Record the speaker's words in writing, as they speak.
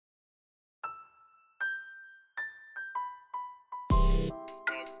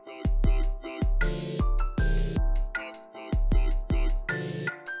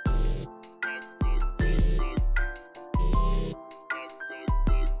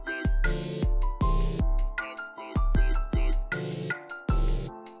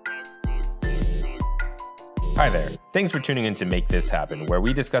Hi there. Thanks for tuning in to Make This Happen, where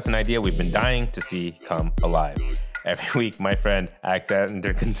we discuss an idea we've been dying to see come alive. Every week, my friend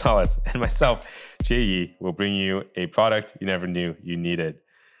Alexander Gonzalez and myself, Jay Yi, will bring you a product you never knew you needed.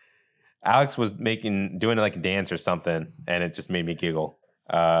 Alex was doing like a dance or something, and it just made me giggle.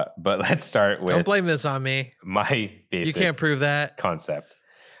 But let's start with... Don't blame this on me. My basic... You can't prove that. ...concept.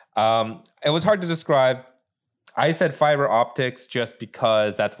 It was hard to describe. I said fiber optics just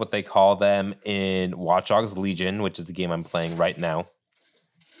because that's what they call them in Watch Dogs Legion, which is the game I'm playing right now.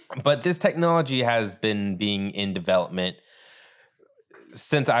 But this technology has been being in development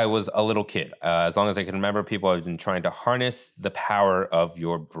since I was a little kid. As long as I can remember, people have been trying to harness the power of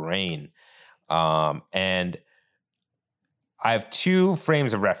your brain. And I have two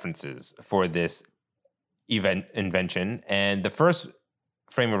frames of references for this invention. And the first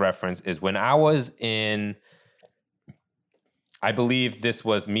frame of reference is when I was in... I believe this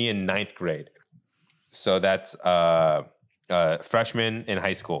was me in 9th grade. So that's freshman in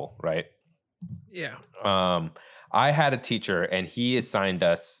high school, right? Yeah. I had a teacher, and he assigned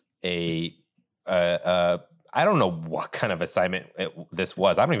us I don't know what kind of assignment this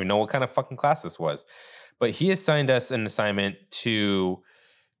was. I don't even know what kind of fucking class this was. But he assigned us an assignment to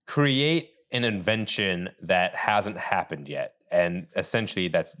create an invention that hasn't happened yet. And essentially,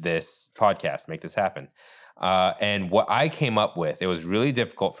 that's this podcast, Make This Happen. And what I came up with, it was really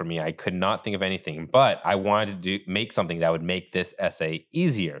difficult for me. I could not think of anything, but I wanted to make something that would make this essay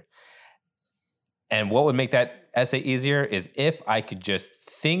easier. And what would make that essay easier is if I could just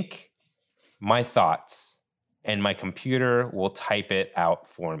think my thoughts and my computer will type it out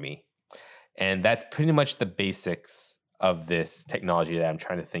for me. And that's pretty much the basics of this technology that I'm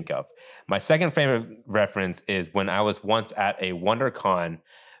trying to think of. My second frame of reference is when I was once at a WonderCon.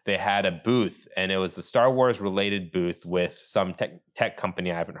 They had a booth, and it was a Star Wars related booth with some tech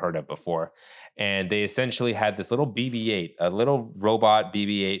company I haven't heard of before. And they essentially had this little BB-8, a little robot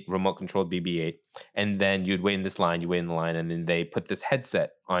BB-8, remote controlled BB-8. And then you'd wait in this line, and then they put this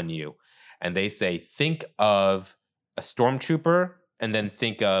headset on you. And they say, think of a stormtrooper, and then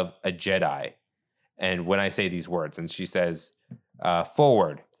think of a Jedi. And when I say these words, and she says,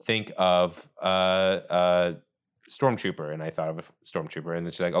 forward, think of Stormtrooper, and I thought of a Stormtrooper, and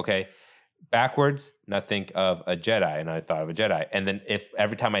then she's like, okay, backwards, now think of a Jedi, and I thought of a Jedi. And then if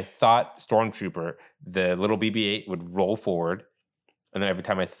every time I thought Stormtrooper, the little BB-8 would roll forward, and then every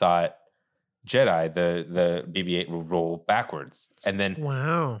time I thought Jedi, the BB-8 would roll backwards. And then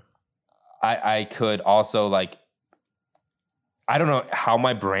wow, I could also I don't know how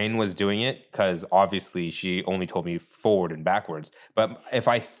my brain was doing it, because obviously she only told me forward and backwards. But if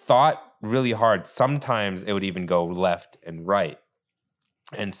I thought really hard, sometimes it would even go left and right.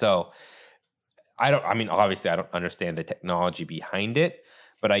 And so obviously I don't understand the technology behind it,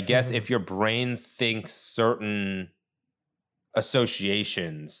 but I guess if your brain thinks certain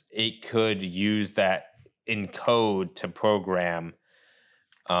associations, it could use that in code to program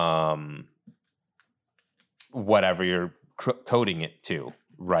whatever you're coding it to,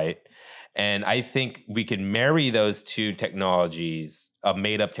 right? And I think we could marry those two technologies, a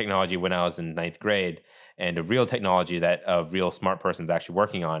made-up technology when I was in 9th grade and a real technology that a real smart person is actually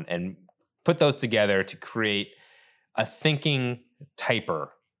working on, and put those together to create a thinking typer,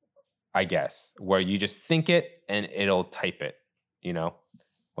 I guess, where you just think it and it'll type it, you know?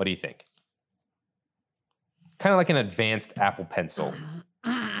 What do you think? Kind of like an advanced Apple Pencil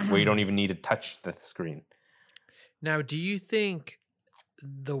where you don't even need to touch the screen. Now, do you think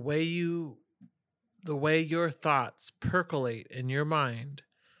the way your thoughts percolate in your mind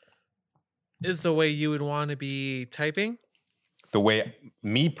is the way you would want to be typing? The way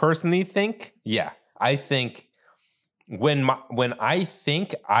me personally think? Yeah. I think when I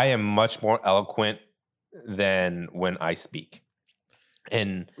think, I am much more eloquent than when I speak.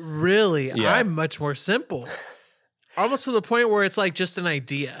 And really, yeah. I'm much more simple. Almost to the point where it's like just an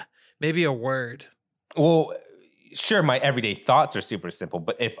idea, maybe a word. Well, sure, my everyday thoughts are super simple,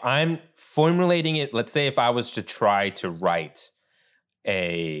 but if I'm formulating it, let's say if I was to try to write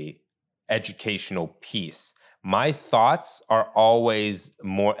a educational piece, my thoughts are always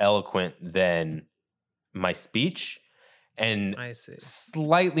more eloquent than my speech, and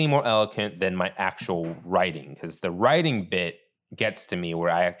slightly more eloquent than my actual writing, because the writing bit gets to me where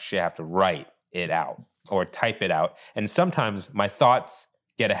I actually have to write it out or type it out. And sometimes my thoughts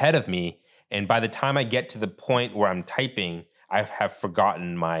get ahead of me, and by the time I get to the point where I'm typing, I have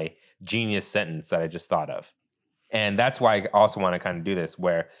forgotten my genius sentence that I just thought of. And that's why I also want to kind of do this,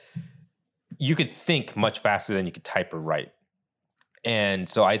 where you could think much faster than you could type or write. And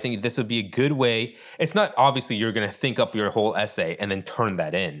so I think this would be a good way. It's not obviously you're going to think up your whole essay and then turn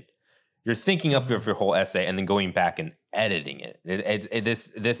that in. You're thinking up of your whole essay and then going back and editing it.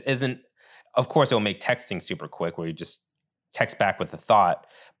 This isn't. Of course, it will make texting super quick, where you just text back with a thought.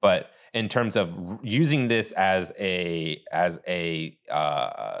 But in terms of using this as a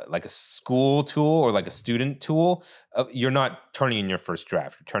like a school tool or like a student tool, you're not turning in your first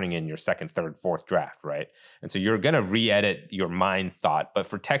draft. You're turning in your second, third, fourth draft, right? And so you're gonna re-edit your mind thought. But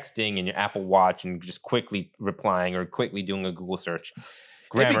for texting and your Apple Watch and just quickly replying or quickly doing a Google search,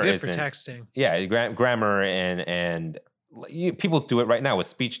 grammar It'd be good isn't. for texting. Yeah, grammar and people do it right now with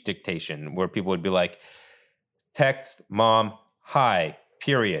speech dictation, where people would be like, text mom, hi,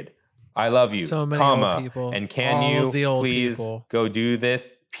 period. I love you, So many comma, old people. and can All you of the old please people. go do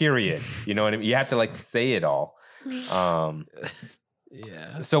this, period. You know what I mean? You have to like say it all. Yeah.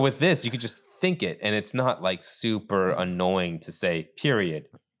 So with this, you could just think it, and it's not like super annoying to say period,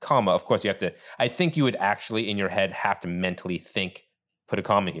 comma. Of course, you have to. I think you would actually in your head have to mentally think, put a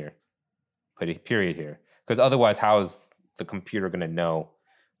comma here, put a period here, because otherwise, how is the computer going to know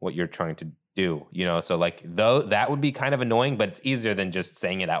what you're trying to do? You know, so like though that would be kind of annoying, but it's easier than just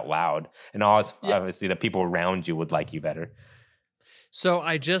saying it out loud. And obviously, the people around you would like you better. So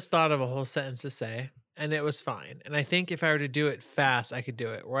I just thought of a whole sentence to say, and it was fine. And I think if I were to do it fast, I could do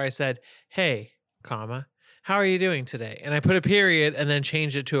it. Where I said, "Hey, comma, how are you doing today?" And I put a period and then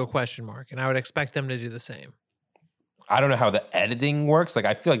changed it to a question mark. And I would expect them to do the same. I don't know how the editing works. Like,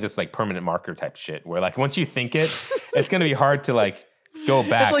 I feel like this is like permanent marker type shit, where like once you think it, it's gonna be hard to like go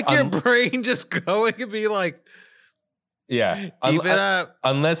back. It's like your brain just going and be like, yeah, keep it up.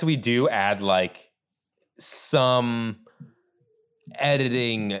 Unless we do add like some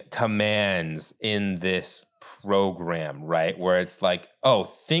editing commands in this program, right? Where it's like, oh,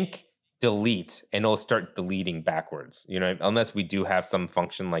 think delete, and it'll start deleting backwards. You know, unless we do have some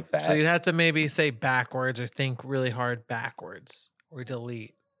function like that. So you'd have to maybe say backwards or think really hard backwards or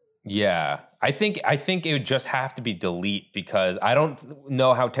delete. Yeah, I think it would just have to be delete, because I don't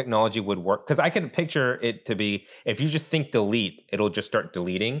know how technology would work. Because I could picture it to be, if you just think delete, it'll just start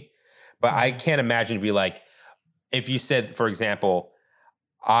deleting. But I can't imagine to be like, if you said, for example,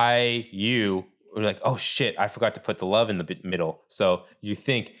 you, or like, oh shit, I forgot to put the love in the middle. So you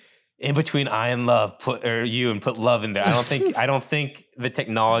think in between I and love, put you and put love in there. I don't think the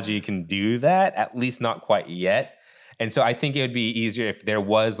technology can do that, at least not quite yet. And so I think it would be easier if there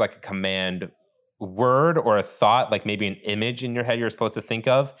was like a command word or a thought, like maybe an image in your head you're supposed to think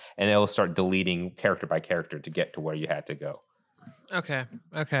of, and it'll start deleting character by character to get to where you had to go. Okay.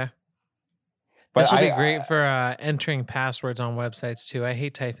 But But that should be great for entering passwords on websites too. I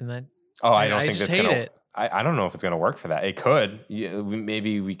hate typing that. Oh, I don't think just that's hate gonna. it. I don't know if it's gonna work for that. It could.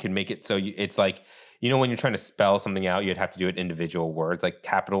 Maybe we could make it so it's like, you know, when you're trying to spell something out, you'd have to do it individual words, like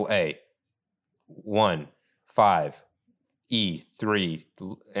capital A, 1, 5, E, 3.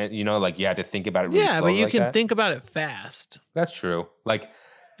 And you know, like you had to think about it. Really Yeah, but you like can that. think about it fast, That's true. Like,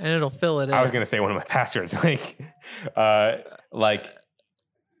 and it'll fill it in. I was gonna say one of my passwords, like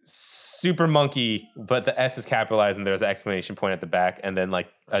super monkey, but the S is capitalized and there's an exclamation point at the back, and then like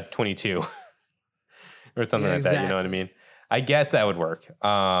a 22 or something like that. You know what I mean? I guess that would work.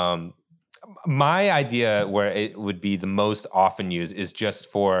 My idea where it would be the most often used is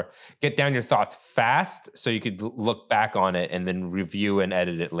just for get down your thoughts fast, so you could look back on it and then review and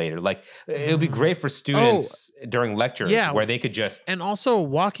edit it later. Like it would be great for students during lectures, where they could just, and also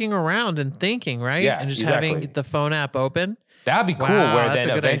walking around and thinking, right? Yeah, and just exactly. having the phone app open. that'd be cool. Wow, Where that's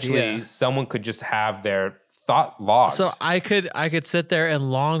then a good eventually idea. someone could just have their thought logged. So I could sit there and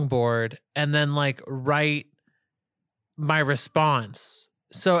longboard and then like write my response.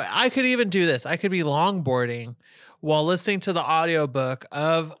 So I could even do this. I could be longboarding while listening to the audiobook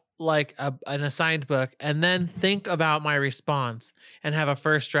of like an assigned book, and then think about my response and have a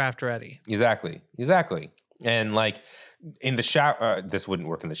first draft ready. Exactly. And like in the shower, this wouldn't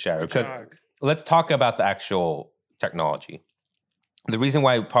work in the shower, because let's talk about the actual technology. The reason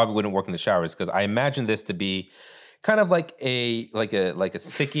why it probably wouldn't work in the shower is because I imagine this to be kind of like a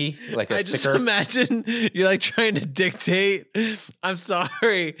sticky, like a I sticker. just imagine you're like trying to dictate, I'm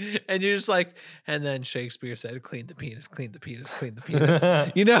sorry. And you're just like, and then Shakespeare said, clean the penis, clean the penis, clean the penis.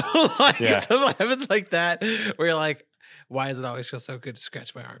 You know, like some habits like that where you're like, why does it always feel so good to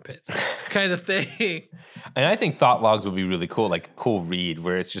scratch my armpits? Kind of thing. And I think thought logs would be really cool, like a cool read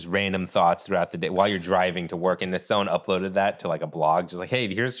where it's just random thoughts throughout the day while you're driving to work. And if someone uploaded that to like a blog, just like, hey,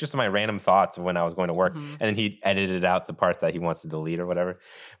 here's just my random thoughts of when I was going to work. And then he edited out the parts that he wants to delete or whatever.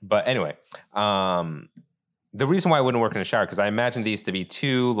 But anyway, the reason why it wouldn't work in the shower, because I imagine these to be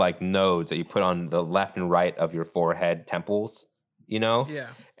two like nodes that you put on the left and right of your forehead temples, you know? Yeah.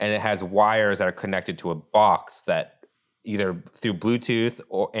 And it has wires that are connected to a box that either through Bluetooth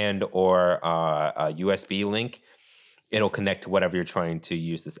or a USB link. It'll connect to whatever you're trying to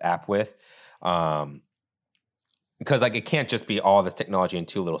use this app with. Because like it can't just be all this technology in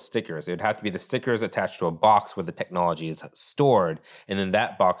two little stickers. It would have to be the stickers attached to a box where the technology is stored, and then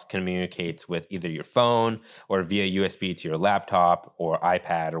that box communicates with either your phone or via USB to your laptop or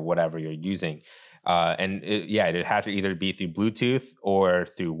iPad or whatever you're using. It'd have to either be through Bluetooth or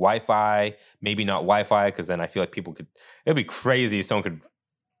through Wi-Fi. Maybe not Wi-Fi, because then I feel like it'd be crazy if someone could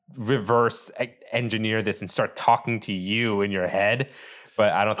reverse engineer this and start talking to you in your head.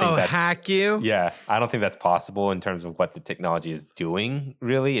 But I don't think hack you? Yeah, I don't think that's possible in terms of what the technology is doing,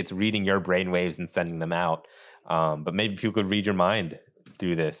 really. It's reading your brainwaves and sending them out. But maybe people could read your mind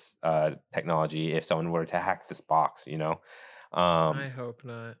through this technology if someone were to hack this box, you know? I hope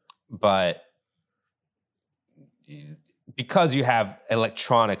not. But because you have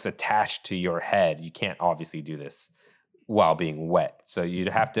electronics attached to your head, you can't obviously do this while being wet. So you'd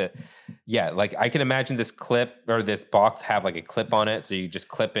have to, like I can imagine this clip or this box have like a clip on it. So you just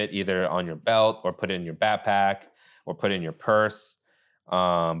clip it either on your belt or put it in your backpack or put it in your purse.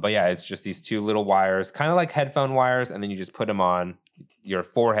 But yeah, it's just these two little wires, kind of like headphone wires. And then you just put them on your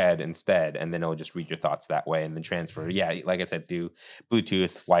forehead instead. And then it'll just read your thoughts that way and then transfer. Yeah, like I said, through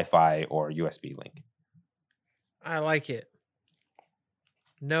Bluetooth, Wi-Fi, or USB link. I like it.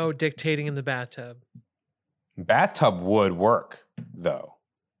 No dictating in the bathtub. Bathtub would work, though.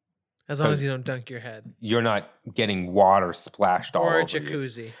 As long as you don't dunk your head. You're not getting water splashed all over you. Or a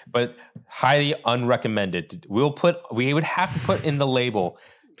jacuzzi. But highly unrecommended. We would have to put in the label,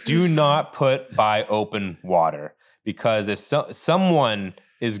 do not put by open water. Because if someone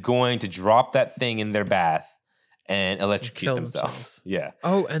is going to drop that thing in their bath and electrocute themselves. Yeah.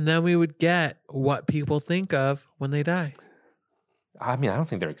 Oh, and then we would get what people think of when they die. I mean, I don't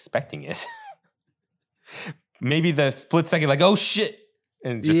think they're expecting it. Maybe the split second, like, oh shit,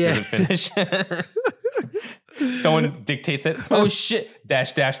 and just doesn't finish. Someone dictates it. Oh shit,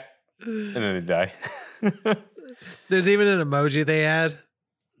 dash, dash, and then they die. There's even an emoji they add.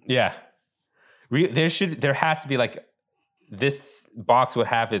 Yeah, there has to be like this box would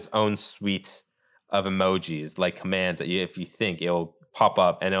have its own suite of emojis, like commands that if you think it'll pop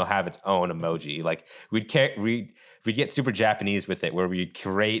up and it'll have its own emoji. Like we'd get super Japanese with it, where we'd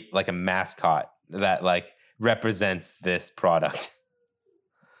create like a mascot that like represents this product.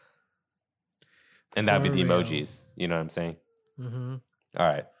 And that'd be the emojis. You know what I'm saying? Mm-hmm. All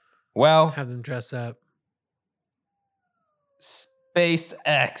right. Well, have them dress up.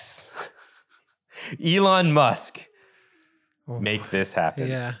 SpaceX. Elon Musk. Make this happen.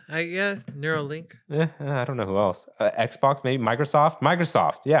 Yeah. Neuralink. I don't know who else. Xbox, maybe Microsoft.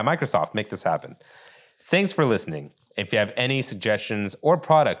 Yeah, Microsoft. Make this happen. Thanks for listening. If you have any suggestions or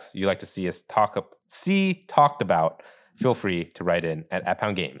products you'd like to see us talked about, feel free to write in at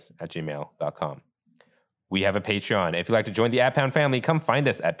apphoundgames@gmail.com. We have a Patreon. If you'd like to join the AppHound family, come find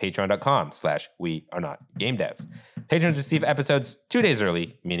us at patreon.com/wearenotgamedevs. Patrons receive episodes 2 days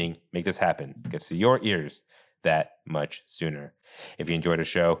early, meaning Make This Happen gets to your ears that much sooner. If you enjoyed our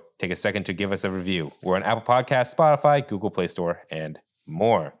show, take a second to give us a review. We're on Apple Podcasts, Spotify, Google Play Store, and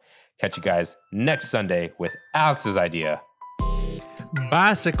more. Catch you guys next Sunday with Alex's idea.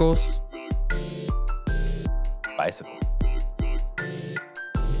 Bicycles.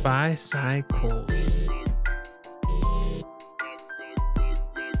 Bicycles.